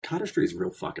cardistry is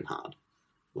real fucking hard.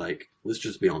 Like, let's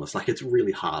just be honest. Like, it's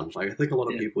really hard. Like, I think a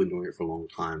lot of people doing it for a long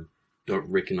time don't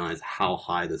recognize how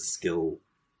high the skill,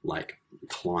 like,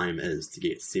 climb is to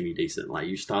get semi-decent. Like,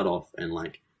 you start off and,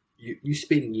 like, you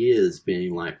spend years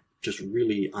being, like, just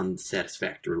really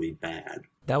unsatisfactorily bad.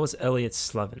 That was Elliot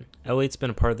Slevin. Elliot's been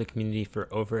a part of the community for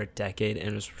over a decade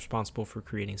and is responsible for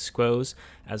creating squoze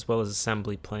as well as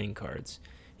assembly playing cards.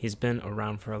 He's been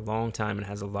around for a long time and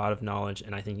has a lot of knowledge,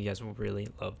 and I think you guys will really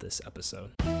love this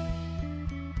episode.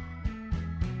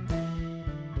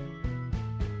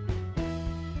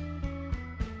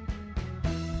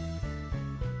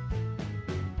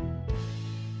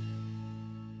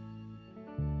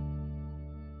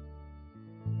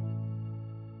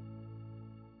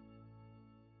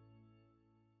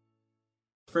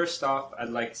 First off, I'd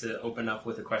like to open up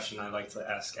with a question I like to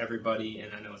ask everybody,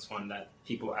 and I know it's one that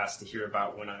people asked to hear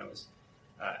about when I was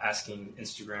asking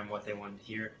Instagram what they wanted to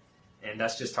hear. And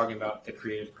that's just talking about the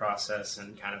creative process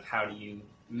and kind of how do you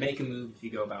make a move if you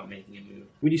go about making a move.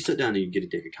 When you sit down and you get a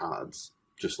deck of cards,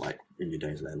 just like in your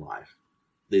day-to-day life,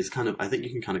 there's kind of, I think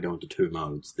you can kind of go into two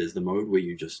modes. There's the mode where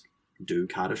you just do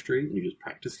cardistry and you just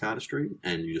practice cardistry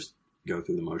and you just go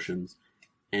through the motions.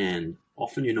 And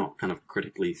often you're not kind of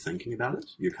critically thinking about it.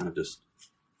 You're kind of just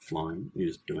flowing. You're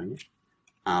just doing it.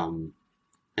 And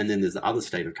then there's the other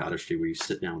state of cardistry where you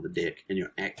sit down with the deck and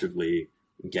you're actively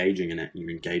engaging in it. And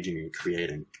you're engaging and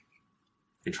creating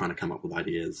and trying to come up with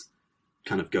ideas,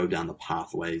 kind of go down the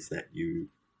pathways that you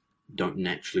don't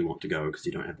naturally want to go because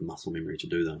you don't have the muscle memory to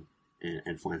do them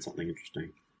and find something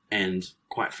interesting. And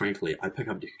quite frankly, I pick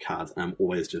up a deck of cards and I'm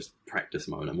always just practice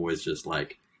mode. I'm always just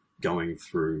like going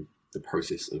through the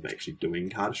process of actually doing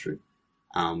cardistry.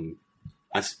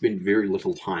 I spend very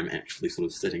little time actually sort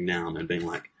of sitting down and being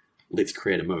like, let's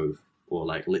create a move, or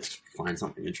like, let's find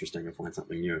something interesting or find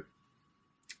something new.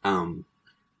 And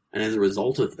as a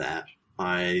result of that,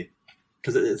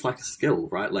 because it's like a skill,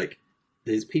 right? Like,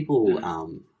 there's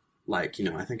people, like, you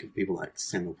know, I think of people like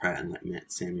Samuel Pratt and like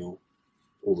Matt Samuel,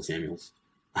 all the Samuels,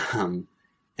 and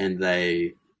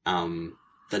they're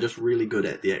just really good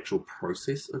at the actual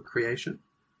process of creation.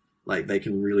 Like, they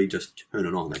can really just turn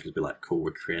it on. They can be like, cool, we're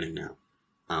creating now.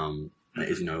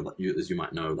 As you know, like as you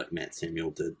might know, like Matt Samuel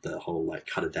did the whole like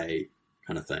cut a day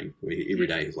kind of thing, where every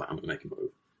day he's like, I'm going to make a move.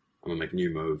 I'm going to make a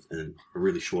new move in a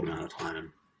really short amount of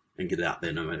time and get it out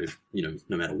there no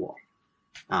matter what.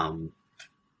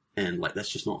 And like, that's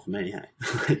just not for me,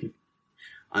 hey?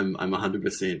 I'm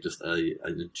 100% just an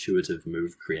intuitive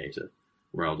move creator,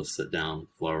 where I'll just sit down,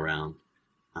 flow around,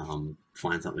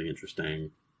 find something interesting,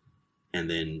 and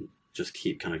then just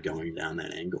keep kind of going down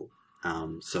that angle.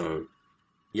 So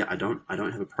yeah, I don't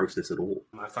have a process at all.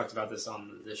 I've talked about this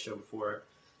on this show before,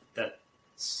 that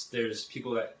there's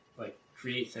people that like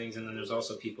create things, and then there's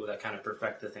also people that kind of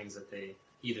perfect the things that they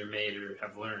either made or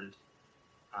have learned.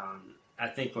 I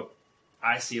think what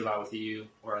I see a lot with you,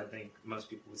 or I think most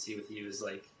people would see with you, is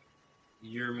like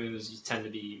your moves, you tend to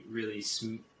be really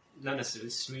smooth, not necessarily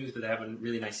smooth, but they have a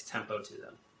really nice tempo to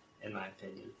them, in my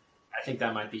opinion. I think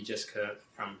that might be just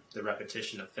from the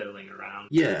repetition of fiddling around.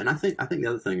 Yeah, and I think the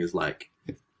other thing is like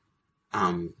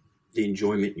the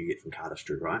enjoyment you get from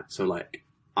cardistry, right? So like,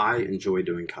 I enjoy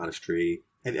doing cardistry.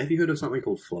 Have you heard of something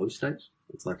called flow state?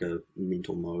 It's like a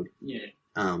mental mode. Yeah.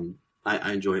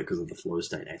 I enjoy it because of the flow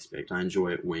state aspect. I enjoy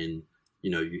it when, you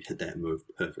know, you hit that move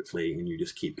perfectly and you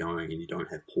just keep going and you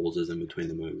don't have pauses in between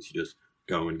the moves. You just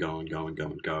go and go and go and go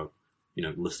and go. You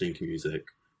know, listening to music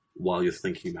while you're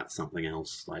thinking about something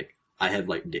else. Like, I have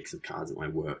like decks of cards at my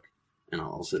work, and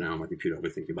I'll sit down on my computer, I'll be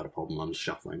thinking about a problem, I'm just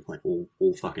shuffling like all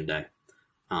fucking day.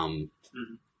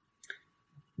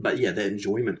 But yeah, the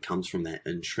enjoyment comes from that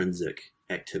intrinsic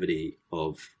activity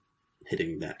of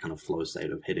hitting that kind of flow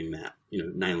state, of hitting that, you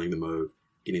know, nailing the move,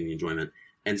 getting the enjoyment.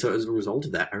 And so as a result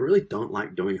of that, I really don't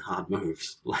like doing hard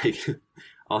moves. Like,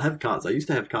 I'll have cards. I used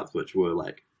to have cards which were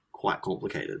like quite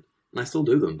complicated, and I still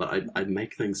do them, but I'd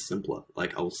make things simpler.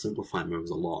 Like, I'll simplify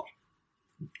moves a lot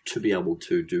to be able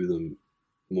to do them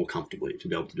more comfortably, to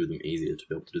be able to do them easier, to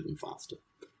be able to do them faster.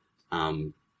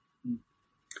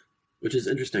 Which is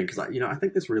interesting because, I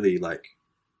think this really like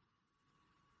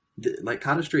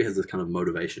cardistry has this kind of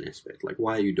motivation aspect. Like,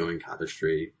 why are you doing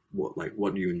cardistry?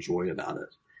 What do you enjoy about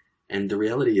it? And the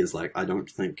reality is, like, I don't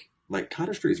think, like,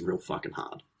 cardistry is real fucking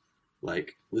hard.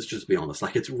 Like, let's just be honest.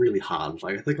 Like, it's really hard.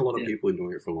 Like, I think a lot of people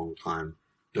doing it for a long time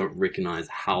don't recognize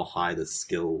how high the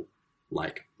skill,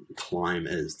 like, climb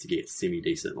is to get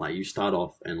semi-decent. Like, you start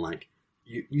off and, like,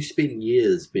 you spend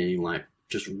years being, like,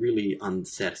 just really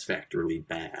unsatisfactorily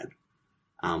bad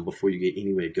before you get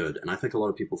anywhere good. And I think a lot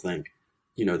of people think,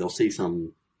 you know, they'll see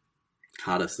some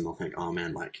artists and they'll think, oh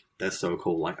man, like, that's so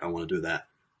cool, like, I want to do that.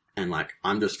 and like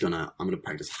I'm gonna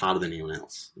practice harder than anyone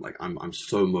else. Like I'm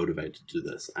so motivated to do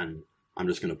this, and I'm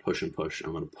just gonna push and push.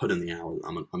 I'm gonna put in the hours.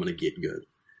 I'm gonna get good.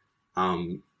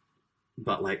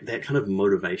 But like that kind of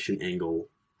motivation angle,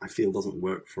 I feel doesn't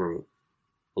work for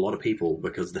a lot of people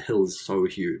because the hill is so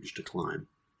huge to climb.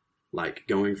 Like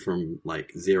going from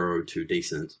like 0 to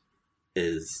decent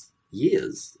is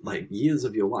years, like years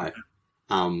of your life,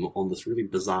 on this really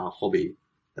bizarre hobby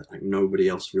that like nobody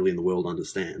else really in the world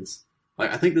understands.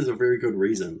 Like I think there's a very good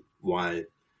reason why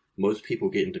most people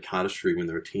get into cardistry when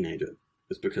they're a teenager.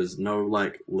 It's because no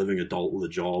like living adult with a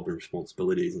job and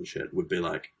responsibilities and shit would be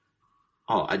like,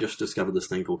 oh, I just discovered this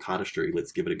thing called cardistry.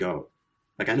 Let's give it a go.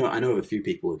 Like I know a few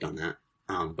people have done that,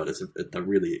 but they're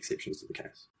really exceptions to the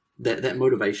case. That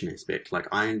motivation aspect, like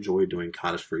I enjoy doing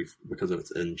cardistry because of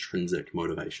its intrinsic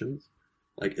motivations.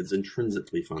 Like it's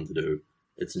intrinsically fun to do.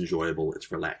 It's enjoyable.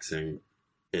 It's relaxing.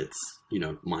 It's,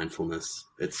 mindfulness.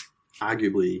 It's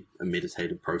arguably a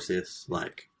meditative process.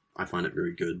 Like I find it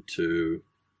very good to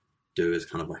do as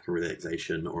kind of like a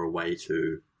relaxation or a way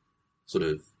to sort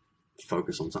of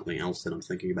focus on something else that I'm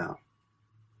thinking about.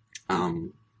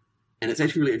 And it's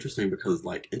actually really interesting because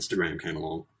like Instagram came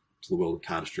along to the world of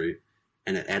cardistry,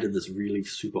 and it added this really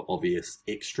super obvious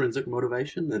extrinsic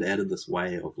motivation. It added this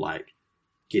way of like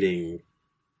getting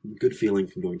good feeling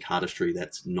from doing cardistry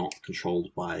that's not controlled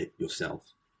by yourself.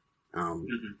 I'm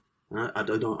not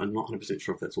 100%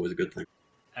 sure if that's always a good thing.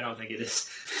 I don't think it is.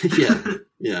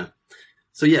 Yeah.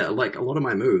 So yeah, like a lot of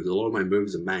my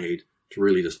moves are made to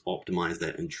really just optimize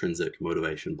that intrinsic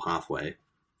motivation pathway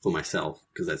for myself,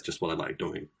 because that's just what I like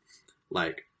doing.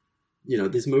 Like,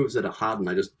 there's moves that are hard and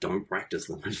I just don't practice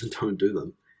them. I just don't do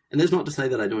them. And that's not to say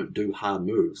that I don't do hard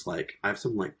moves. Like, I have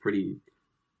some like pretty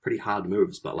hard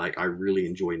moves, but like I really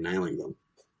enjoy nailing them,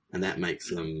 and that makes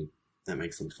them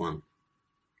fun.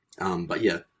 But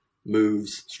yeah,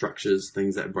 moves, structures,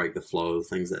 things that break the flow,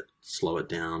 things that slow it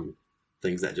down,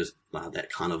 things that just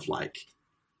that kind of like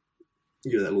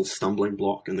that little stumbling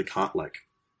block in the cut. Like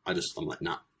I'm like,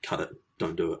 nah, cut it,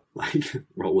 don't do it. Like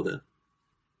roll with it.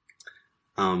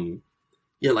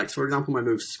 Yeah, like so for example, my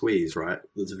move squeeze, right?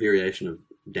 There's a variation of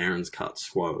Darren's cut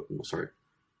squoze.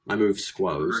 My move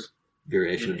squoze,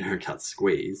 variation of Darren cut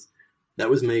squeeze. That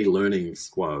was me learning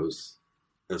squeeze,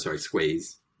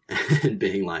 and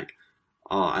being like,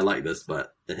 oh, I like this,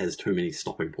 but it has too many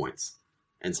stopping points.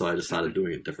 And so I just started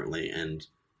doing it differently, and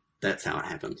that's how it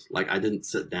happened. Like, I didn't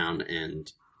sit down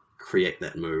and create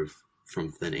that move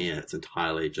from thin air. It's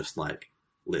entirely just like,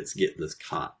 let's get this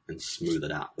cut and smooth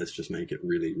it out. Let's just make it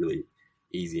really, really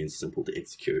easy and simple to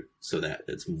execute so that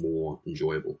it's more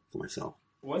enjoyable for myself.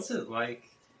 What's it like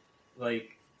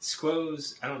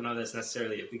squoze, I don't know that's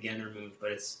necessarily a beginner move,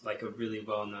 but it's like a really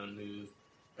well-known move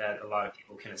that a lot of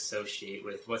people can associate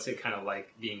with. What's it kind of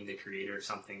like being the creator of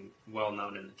something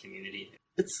well-known in the community?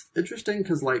 It's interesting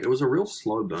because like it was a real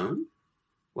slow burn.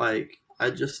 Like I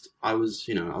was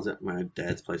at my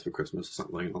dad's place for Christmas or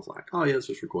something, and I was like, oh yeah, let's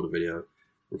just record a video,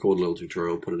 record a little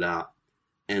tutorial, put it out.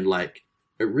 And like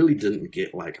it really didn't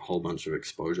get like a whole bunch of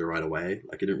exposure right away.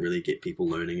 Like it didn't really get people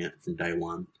learning it from day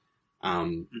one.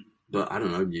 But I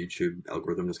don't know, YouTube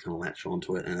algorithm just kind of latched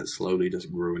onto it, and it slowly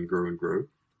just grew and grew and grew.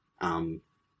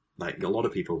 Like a lot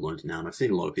of people have learned it now, and I've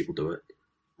seen a lot of people do it.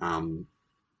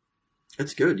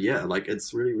 It's good, yeah. Like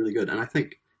it's really, really good, and I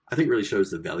think really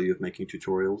shows the value of making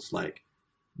tutorials. Like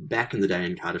back in the day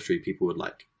in cardistry, people would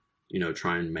like,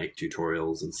 try and make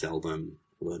tutorials and sell them,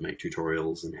 or they'd make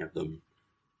tutorials and have them,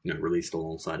 released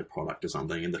alongside a product or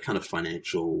something. And the kind of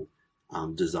financial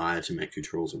desire to make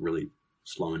tutorials are really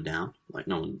slowing down. Like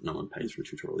no one pays for a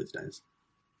tutorial these days.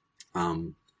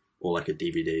 Or like a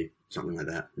DVD, something like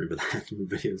that. Remember that in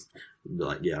videos? It'd be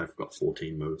like, yeah, I've got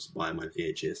 14 moves, buy my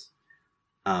VHS.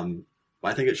 But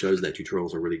I think it shows that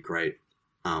tutorials are really great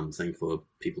thing for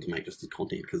people to make just as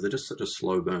content, because they're just such a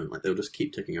slow burn. Like they'll just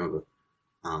keep ticking over.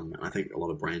 And I think a lot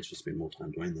of brands just spend more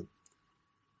time doing them.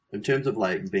 In terms of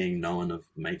like being known of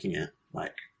making it,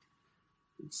 like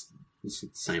it's the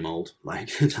same old. Like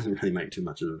it doesn't really make too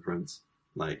much of a difference.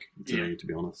 Like to me, to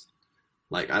be honest.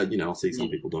 Like I'll see some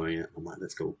people doing it. I'm like,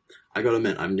 that's cool. I gotta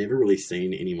admit, I've never really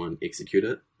seen anyone execute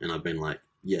it, and I've been like,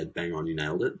 yeah, bang on, you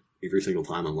nailed it. Every single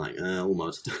time, I'm like,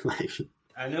 almost. Like,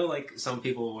 I know, like some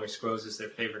people where squoze is their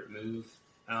favorite move,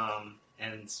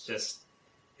 and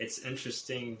it's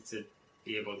interesting to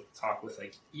be able to talk with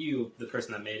like you, the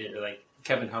person that made it, or like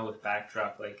Kevin Ho with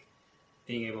Backdrop, like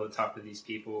being able to talk to these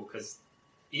people, because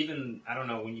even, I don't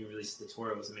know when you released the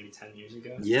tour, was it maybe 10 years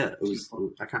ago? Yeah, it was.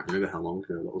 I can't remember how long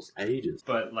ago. That was ages.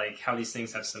 But like how these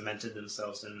things have cemented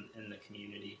themselves in the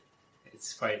community,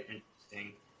 it's quite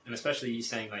interesting. And especially you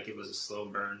saying like it was a slow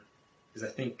burn. Because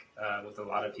I think with a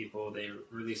lot of people, they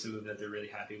release a move that they're really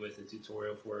happy with, a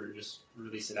tutorial for it, or just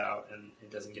release it out, and it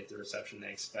doesn't get the reception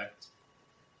they expect.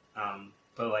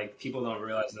 But like people don't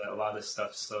realize that a lot of this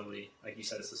stuff slowly, like you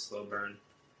said, it's a slow burn,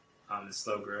 and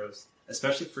slow growth.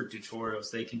 Especially for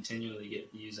tutorials, they continually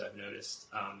get views. I've noticed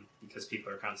because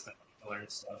people are constantly learning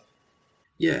stuff.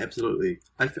 Yeah, absolutely.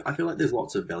 I feel like there's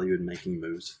lots of value in making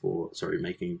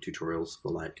making tutorials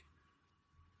for like,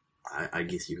 I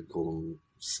guess you could call them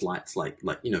slights, like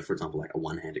for example, like a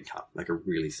one-handed cut, like a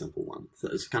really simple one. So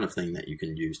it's the kind of thing that you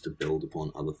can use to build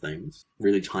upon other things.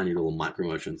 Really tiny little micro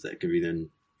motions that can be then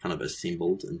kind of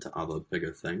assembled into other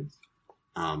bigger things.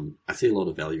 I see a lot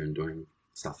of value in doing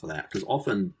stuff for that because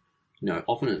often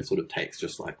it sort of takes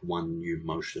just like one new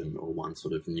motion or one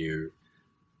sort of new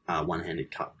one-handed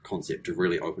cut concept to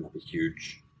really open up a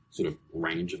huge sort of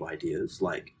range of ideas.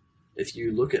 Like if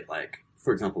you look at like,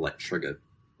 for example, like Trigger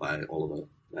by Oliver,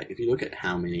 like if you look at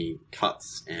how many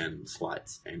cuts and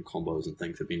slights and combos and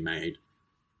things have been made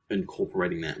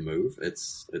incorporating that move,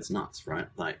 it's nuts, right?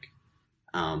 Like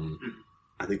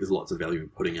I think there's lots of value in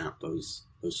putting out those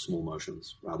small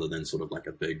motions rather than sort of like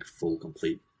a big full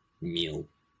complete meal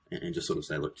and just sort of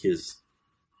say, look, here's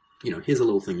a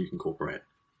little thing you can incorporate.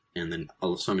 And then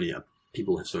so many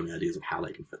people have so many ideas of how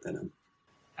they can fit that in.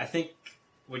 I think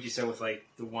what you said with like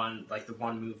the one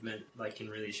movement like can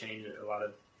really change a lot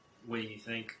of what you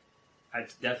think. I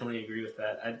definitely agree with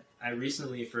that. I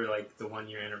recently, for like the 1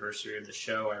 year anniversary of the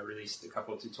show, I released a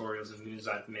couple of tutorials of moves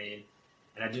I've made,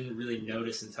 and I didn't really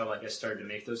notice until like I started to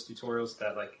make those tutorials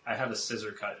that like I have a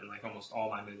scissor cut in like almost all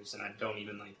my moves, and I don't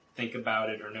even like think about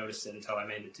it or notice it until I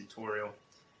made the tutorial.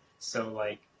 So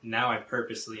like now I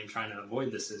purposely am trying to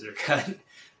avoid the scissor cut,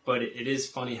 but it is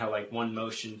funny how like one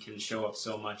motion can show up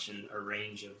so much in a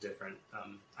range of different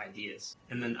ideas.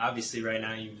 And then obviously right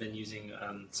now you've been using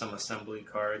some assembly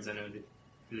cards. I know at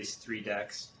least 3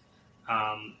 decks.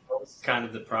 What was kind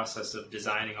of the process of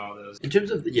designing all those? In terms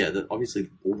of obviously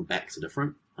all the backs are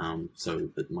different, so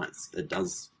it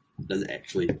does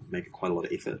actually make quite a lot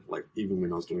of effort. Like even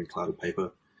when I was doing Clouded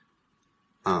Paper,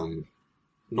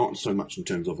 not so much in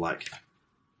terms of like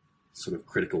sort of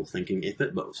critical thinking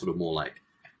effort, but sort of more like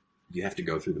you have to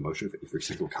go through the motion for every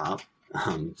single card.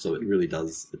 So it really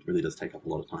does take up a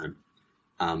lot of time.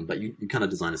 But you kind of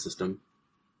design a system.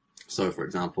 So for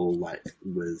example, like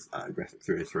with Graphic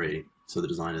 303, so the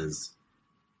design is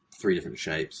 3 different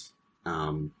shapes,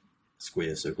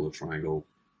 square, circle, or triangle,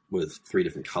 with 3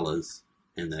 different colors,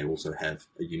 and they also have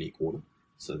a unique order.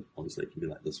 So obviously it can be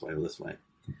like this way or this way.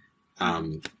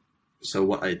 So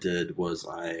what I did was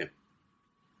I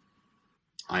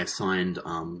assigned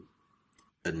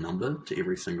a number to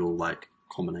every single like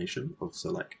combination of,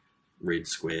 so like red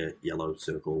square, yellow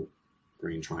circle,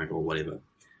 green triangle, whatever.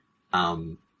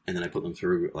 And then I put them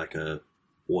through like a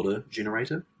order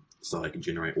generator, so I could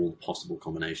generate all the possible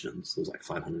combinations. There was like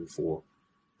 504.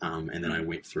 And then I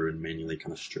went through and manually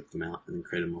kind of stripped them out and then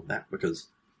created them of that, because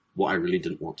what I really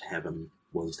didn't want to happen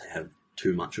was to have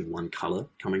too much of one color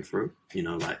coming through.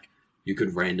 Like you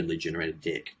could randomly generate a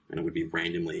deck and it would be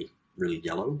randomly really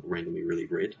yellow, randomly really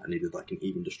red. I needed like an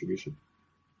even distribution.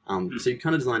 So you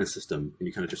kind of design a system and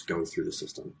you kind of just go through the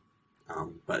system.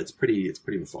 But it's pretty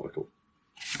methodical.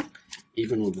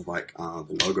 Even with like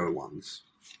the logo ones.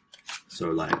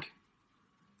 So like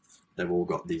they've all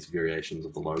got these variations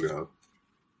of the logo,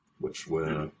 which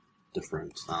were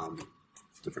different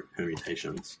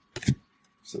permutations.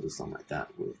 So there's some like that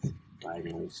with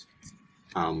diagonals.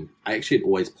 I actually had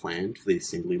always planned for the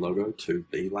assembly logo to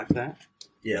be like that.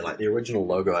 Yeah, like the original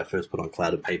logo I first put on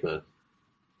Clouded Paper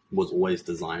was always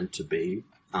designed to be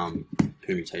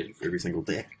permutated for every single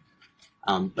deck.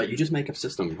 But you just make a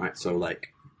system, right? So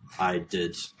like I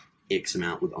did X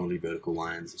amount with only vertical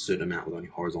lines, a certain amount with only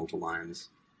horizontal lines,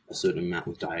 a certain amount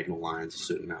with diagonal lines, a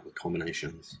certain amount with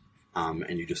combinations,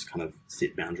 and you just kind of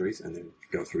set boundaries and then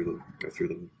go through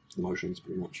the motions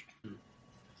pretty much.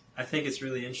 I think it's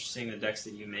really interesting the decks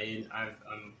that you made.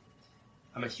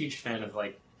 I'm a huge fan of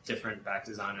like different back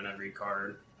design on every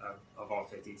card of all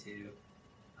 52.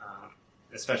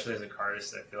 Especially as a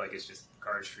cardist, I feel like it's just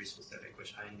cardistry specific,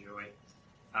 which I enjoy.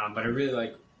 But I really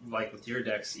like with your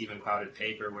decks, even Clouded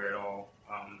Paper, where it all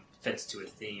fits to a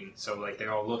theme. So like they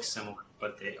all look similar,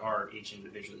 but they are each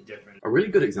individually different. A really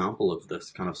good example of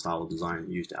this kind of style of design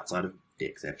used outside of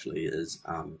decks actually is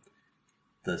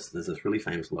there's this really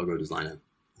famous logo designer.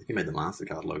 I think he made the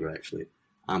MasterCard logo actually.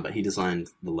 But he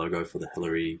designed the logo for the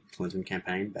Hillary Clinton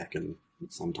campaign back in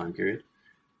some time period.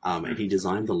 And he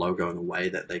designed the logo in a way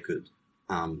that they could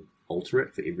alter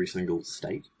it for every single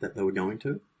state that they were going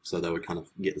to. So they would kind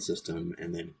of get the system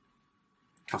and then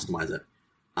customize it.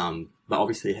 But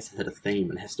obviously it has to hit a theme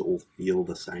and it has to all feel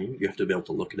the same. You have to be able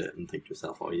to look at it and think to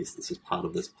yourself, oh yes, this is part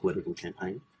of this political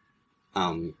campaign.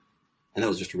 And that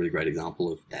was just a really great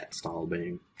example of that style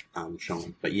being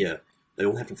shown. But yeah, they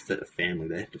all have to fit a family.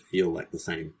 They have to feel like the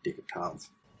same deck of cards.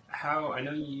 How, I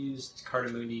know you used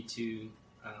Cartamundi to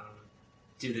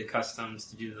do the customs,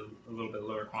 to do a little bit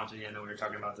lower quantity. I know we were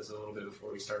talking about this a little bit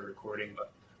before we started recording,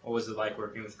 but what was it like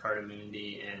working with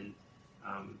Cartamundi and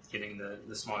getting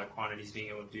the smaller quantities, being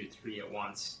able to do 3 at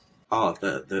once? Oh,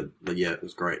 yeah, it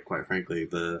was great. Quite frankly,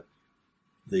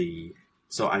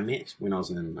 so I met when I was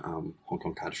in Hong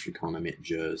Kong Cardistry Con. I met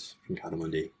Jers from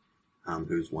Cartamundi,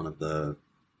 who's one of the,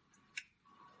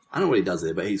 I don't know what he does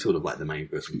there, but he's sort of like the main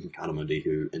person in Cartamundi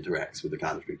who interacts with the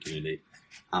cardistry community.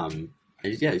 And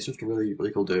he's just a really,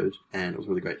 really cool dude, and it was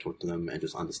really great to talk to them and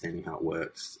just understanding how it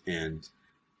works. And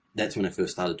that's when I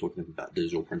first started talking to them about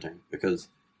digital printing, because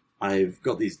I've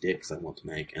got these decks I want to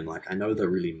make, and like I know they're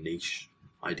really niche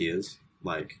ideas,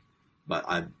 like, but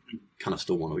I kind of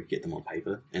still want to get them on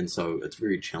paper, and so it's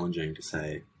very challenging to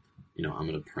say, you know, I'm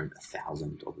going to print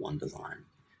 1,000 of one design.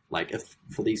 Like if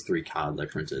for these 3 cards I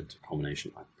printed a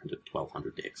combination, I printed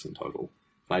 1,200 decks in total.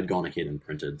 If I'd gone ahead and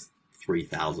printed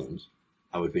 3,000,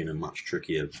 I would be in a much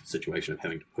trickier situation of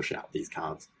having to push out these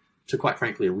cards to, quite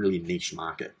frankly, a really niche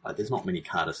market. Like there's not many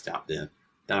cardists out there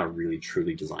that are really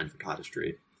truly designed for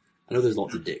cardistry. I know there's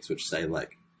lots of decks which say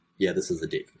like, yeah, this is a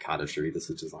deck for cardistry, this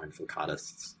is designed for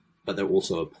cardists, but they're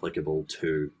also applicable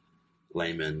to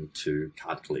laymen, to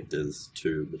card collectors,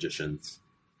 to magicians.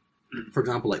 For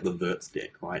example, like the Verts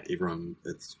deck, right? Everyone,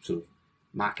 it's sort of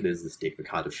marketed as this deck for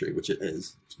cardistry, which it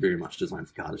is. It's very much designed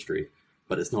for cardistry,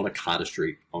 but it's not a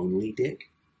cardistry only deck.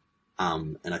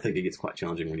 And I think it gets quite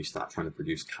challenging when you start trying to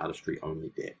produce cardistry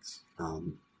only decks.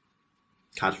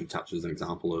 Cardistry Touch is an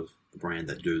example of a brand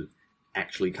that do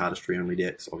actually cardistry only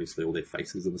decks. Obviously all their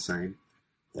faces are the same.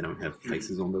 They don't have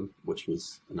faces on them, which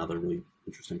was another really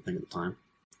interesting thing at the time.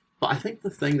 But I think the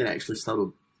thing that actually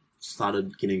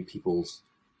started getting people's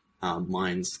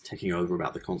minds ticking over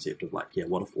about the concept of like, yeah,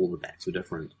 what if all the backs were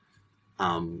different,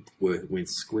 were when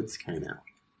squids came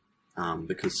out.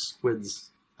 Because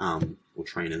squids, or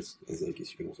trainers, as I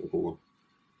guess you can also call them,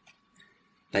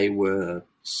 they were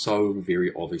so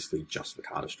very obviously just for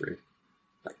cardistry.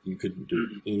 Like you couldn't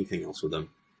do anything else with them.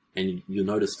 And you'll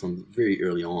notice from very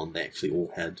early on, they actually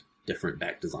all had different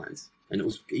back designs. And it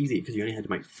was easy because you only had to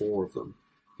make 4 of them.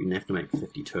 You didn't have to make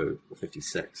 52 or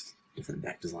 56 different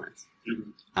back designs.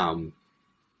 And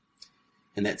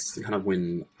that's kind of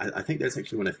when, I think that's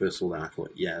actually when I first saw that. I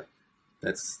thought, yeah,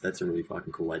 that's a really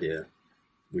fucking cool idea.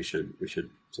 We should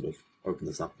sort of open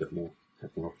this up a bit more,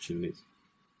 have more opportunities.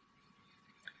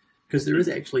 Because there is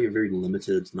actually a very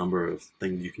limited number of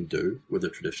things you can do with a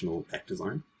traditional back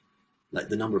design. Like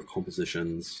the number of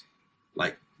compositions,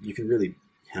 like you can really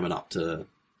ham it up to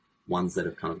ones that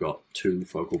have kind of got 2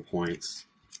 focal points,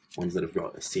 ones that have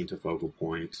got a center focal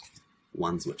point,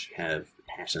 ones which have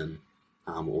a pattern,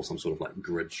 or some sort of like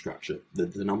grid structure.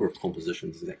 The number of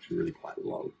compositions is actually really quite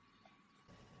low.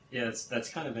 Yeah, that's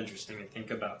kind of interesting to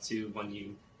think about too, when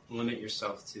you limit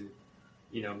yourself to,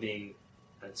 you know, being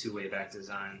a 2-way back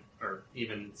design, or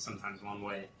even sometimes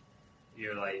 1-way.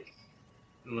 You're like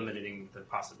limiting the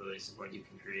possibilities of what you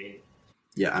can create.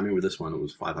 Yeah, I mean with this one it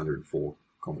was 504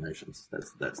 combinations.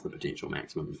 That's the potential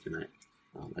maximum you can make.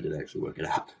 I did actually work it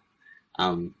out.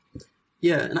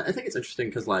 Yeah, and I think it's interesting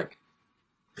because like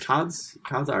cards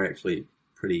are actually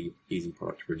pretty easy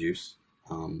product to produce.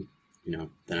 You know,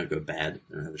 they don't go bad,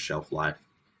 they don't have a shelf life.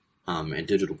 And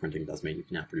digital printing does mean you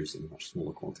can now produce them in much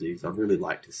smaller quantities. I'd really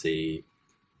like to see,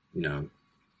 you know,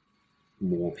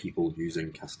 more people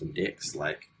using custom decks.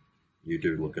 Like you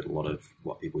do look at a lot of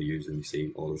what people use and you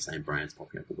see all the same brands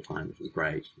popping up all the time, which is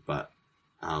great. But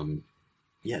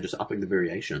yeah, just upping the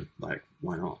variation. Like,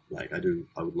 why not? Like I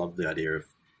would love the idea of,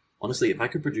 honestly, if I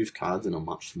could produce cards in a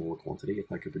much smaller quantity,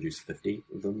 if I could produce 50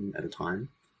 of them at a time,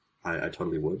 I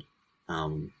totally would.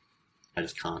 I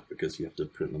just can't because you have to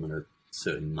print them in a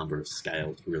certain number of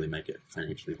scale to really make it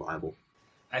financially viable.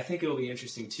 I think it'll be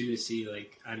interesting too to see,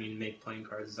 like, I mean, Make Playing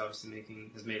Cards is obviously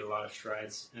has made a lot of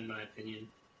strides, in my opinion.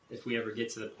 If we ever get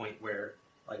to the point where,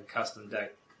 like, a custom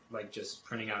deck, like just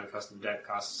printing out a custom deck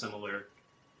costs similar,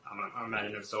 I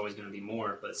imagine it's always going to be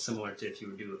more, but similar to if you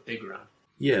would do a big run.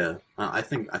 Yeah, I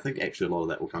think actually a lot of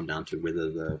that will come down to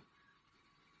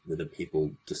whether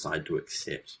people decide to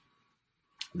accept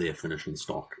their finish in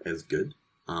stock as good,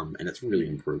 and it's really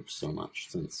improved so much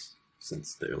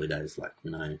since the early days. Like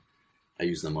when I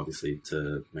used them obviously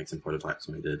to make some prototypes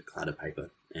when I did Cladder paper,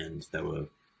 and they were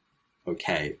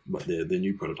okay, but the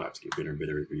new prototypes get better and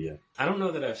better every year. I don't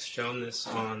know that I've shown this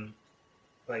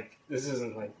like this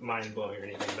isn't like mind blowing or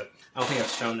anything, but I don't think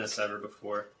I've shown this ever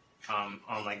before on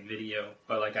like video.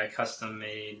 But like I custom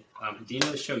made. Do you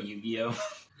know the show Yu-Gi-Oh?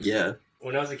 Yeah.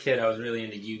 When I was a kid, I was really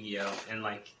into Yu-Gi-Oh, and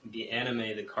like the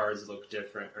anime, the cards look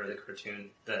different, or the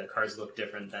cartoon, the cards look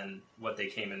different than what they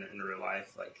came in real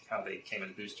life, like how they came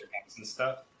in booster packs and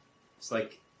stuff. It's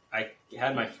like I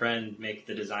had my friend make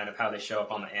the design of how they show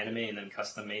up on the anime, and then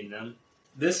custom made them.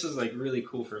 This was like really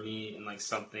cool for me, and like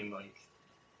something like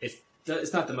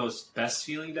it's not the most best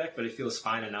feeling deck, but it feels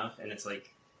fine enough, and it's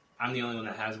like I'm the only one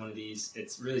that has one of these.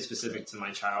 It's really specific to my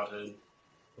childhood.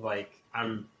 Like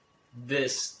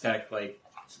this deck like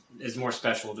is more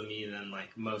special to me than like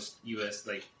most US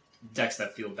like decks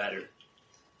that feel better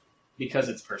because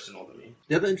it's personal to me.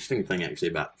 The other interesting thing actually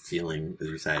about feeling, as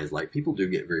you say, is like people do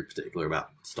get very particular about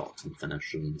stocks and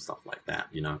finish and stuff like that,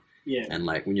 you know? Yeah. And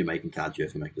like when you're making cards, you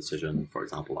have to make a decision. For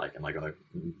example, like, am I going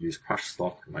to use crushed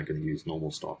stock? Am I going to use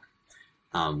normal stock?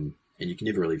 And you can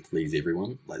never really please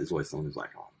everyone. Like there's always someone who's like,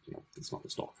 oh, you know, it's not the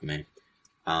stock for me.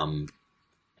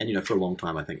 And, you know, for a long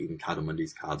time, I think even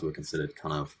Cardamundis cards were considered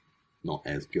kind of not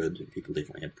as good. People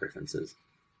definitely had preferences.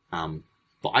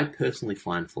 But I personally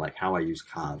find for, like, how I use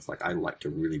cards, like, I like to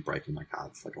really break in my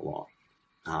cards, like, a lot.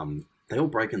 They all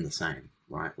break in the same,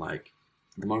 right? Like,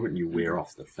 the moment you wear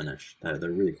off the finish, they're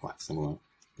really quite similar.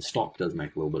 The stock does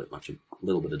make a little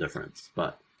bit of difference,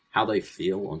 but how they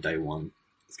feel on day one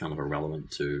is kind of irrelevant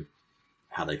to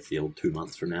how they feel 2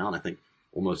 months from now. And I think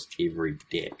almost every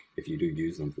deck, if you do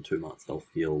use them for 2 months, they'll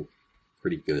feel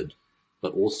pretty good.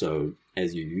 But also,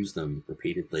 as you use them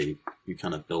repeatedly, you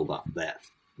kind of build up that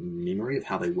memory of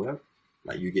how they work.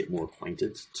 Like you get more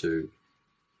acquainted to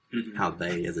how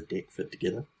they as a deck fit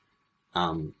together.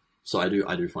 So I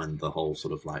do find the whole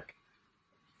sort of like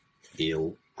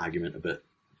feel argument a bit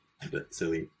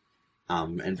silly.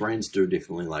 And brands do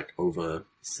definitely like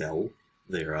oversell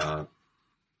their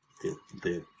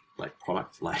like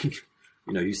product. Like,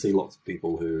 you know, you see lots of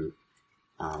people who,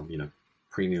 you know,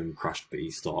 premium crushed B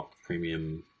stock,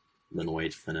 premium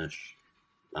linoid finish,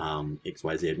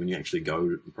 XYZ. When you actually go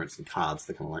and print some cards,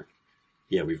 they're kind of like,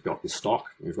 yeah, we've got the stock,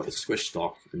 we've got the squish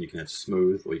stock, and you can have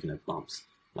smooth or you can have bumps.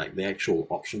 Like the actual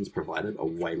options provided are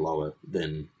way lower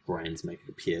than brands make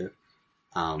it appear.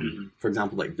 For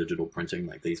example, like digital printing,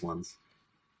 like these ones.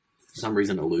 For some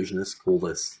reason, illusionists call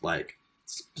this like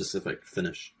specific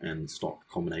finish and stock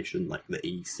combination, like the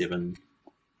E7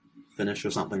 finish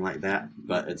or something like that.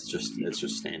 But it's just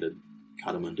standard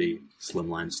Cardamundi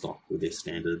slimline stock with their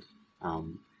standard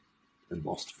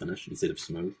embossed finish instead of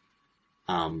smooth.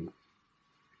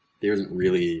 There isn't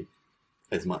really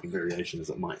as much variation as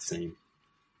it might seem.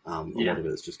 A lot of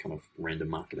it is just kind of random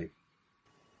marketing.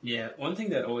 Yeah, one thing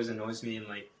that always annoys me in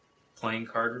like playing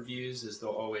card reviews is they'll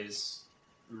always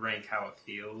rank how it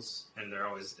feels, and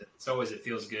it's always it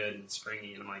feels good and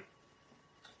springy, and I'm like,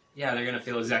 yeah, they're gonna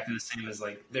feel exactly the same as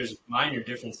like there's minor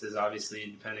differences obviously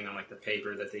depending on like the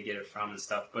paper that they get it from and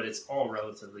stuff, but it's all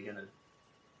relatively gonna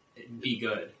be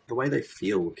good. The way they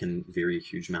feel can vary a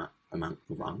huge amount the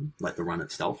run, like the run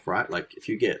itself, right? Like if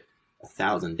you get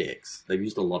 1,000 decks, they've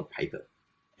used a lot of paper.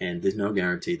 And there's no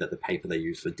guarantee that the paper they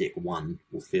use for deck 1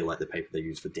 will feel like the paper they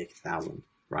use for deck 1,000,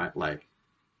 right? Like,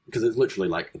 because it's literally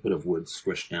like a bit of wood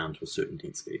squished down to a certain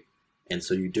density. And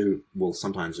so will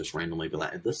sometimes just randomly be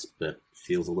like, this bit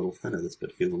feels a little thinner, this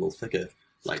bit feels a little thicker.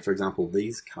 Like, for example,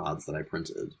 these cards that I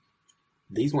printed,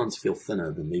 these ones feel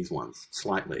thinner than these ones,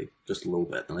 slightly, just a little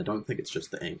bit. And I don't think it's just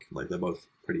the ink. Like, they're both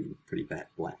pretty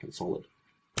black and solid.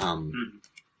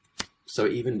 So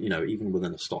even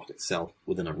within a stock itself,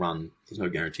 within a run, there's no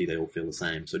guarantee they all feel the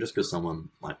same. So just because someone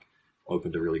like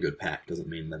opened a really good pack doesn't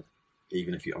mean that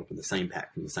even if you open the same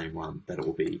pack from the same run, that it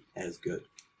will be as good.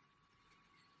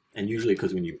 And usually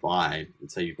because when you buy,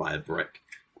 let's say you buy a brick,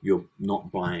 you're not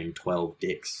buying 12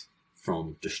 decks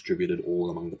from distributed all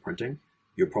among the printing.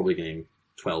 You're probably getting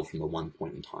 12 from the one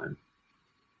point in time.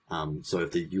 So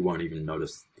you won't even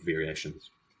notice the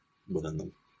variations within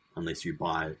them unless you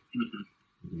buy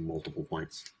multiple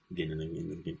points again and again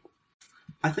and again.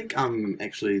 I think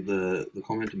actually the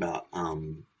comment about I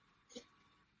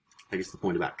guess the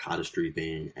point about cardistry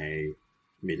being a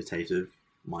meditative,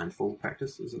 mindful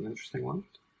practice is an interesting one.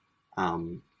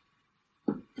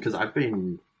 Because I've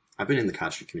been in the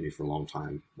cardistry community for a long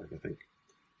time. Like I think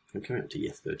I'm coming up to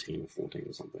year 13 or 14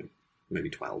 or something,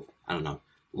 maybe 12. I don't know,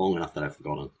 long enough that I've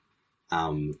forgotten.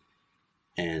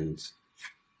 And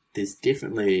there's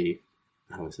definitely,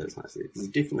 how do I say this nicely? There's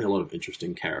definitely a lot of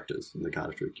interesting characters in the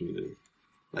cardistry community.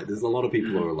 Like, there's a lot of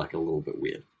people who are like a little bit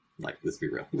weird. Like, let's be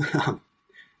real,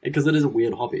 because it is a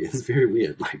weird hobby. It's very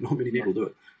weird. Like, not many people do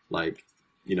it. Like,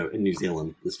 you know, in New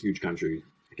Zealand, this huge country,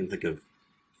 I can think of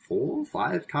 4 or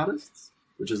 5 cardists.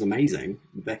 which is amazing.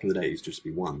 Back in the day, it used to just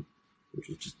be one, which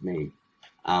was just me.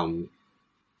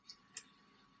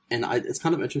 It's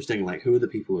kind of interesting, like, who are the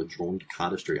people who are drawn to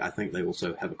cardistry? I think they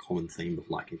also have a common theme of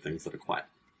liking things that are quite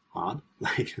hard,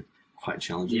 like quite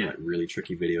challenging, like really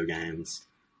tricky video games.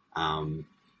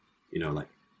 Like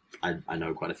I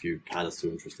know quite a few cardists who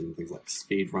are interested in things like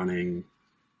speed running,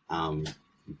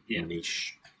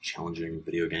 niche, challenging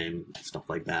video game stuff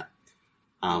like that.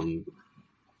 And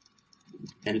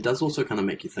it does also kind of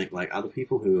make you think, like, other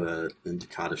people who are into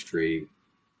cardistry,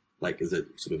 like, is it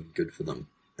sort of good for them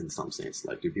in some sense?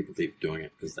 Like, do people keep doing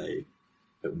it because it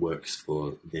works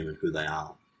for them and who they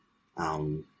are?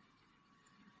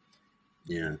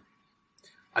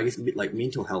 I guess, like,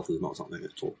 mental health is not something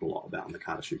that's talked a lot about in the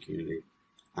cardistry community,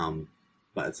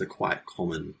 but it's a quite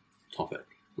common topic.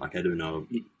 Like, I do know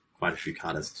quite a few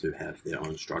cardists who have their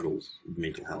own struggles with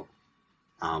mental health,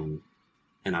 and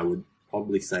I would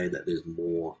probably say that there's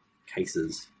more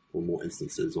cases or more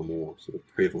instances or more sort of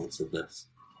prevalence of this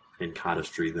in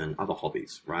cardistry than other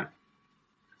hobbies, right?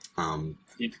 And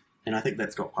I think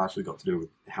that's partially got to do with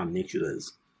how niche it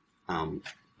is,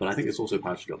 but I think it's also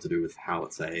partially got to do with how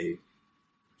it's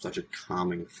such a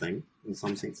calming thing in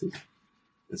some senses,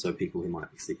 and so people who might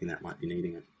be seeking that might be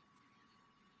needing it.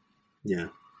 Yeah,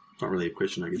 it's not really a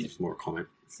question. I guess it's more a comment.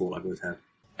 Thought I've always had.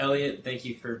 Elliot, thank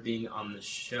you for being on the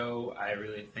show. I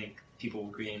really think people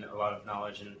will gain a lot of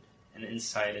knowledge and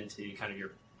insight into kind of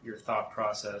your thought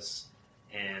process,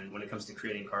 and when it comes to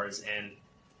creating cards and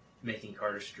making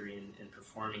cardistry and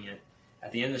performing it.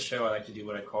 At the end of the show, I like to do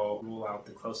what I call rule out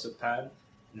the close-up pad.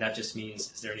 And that just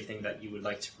means, is there anything that you would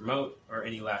like to promote or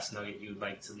any last nugget you would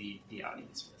like to leave the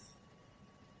audience with?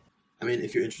 I mean,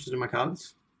 if you're interested in my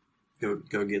cards, go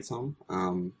get some.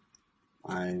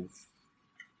 I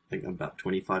think about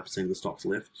 25% of the stock's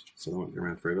left, so they won't be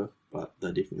around forever, but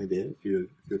they're definitely there if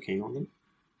you're keen on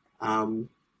them.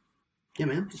 Yeah,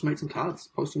 man, just make some cards,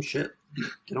 post some shit,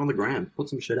 get on the gram, put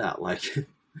some shit out. Like,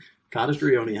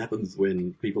 cardistry only happens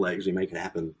when people actually make it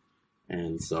happen,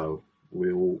 and so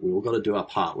we all got to do our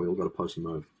part. We all got to post a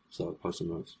move. So post some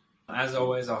moves. As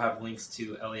always, I'll have links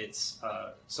to Elliot's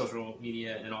social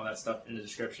media and all that stuff in the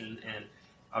description, and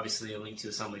obviously a link to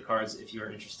Assembly Cards if you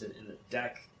are interested in the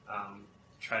deck.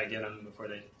 Try to get them before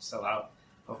they sell out.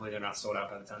 Hopefully they're not sold out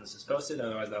by the time this is posted,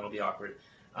 otherwise that'll be awkward.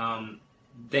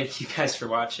 Thank you guys for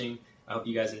watching. I hope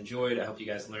you guys enjoyed. I hope you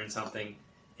guys learned something.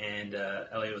 And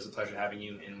Elliot, it was a pleasure having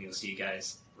you, and we will see you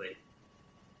guys later.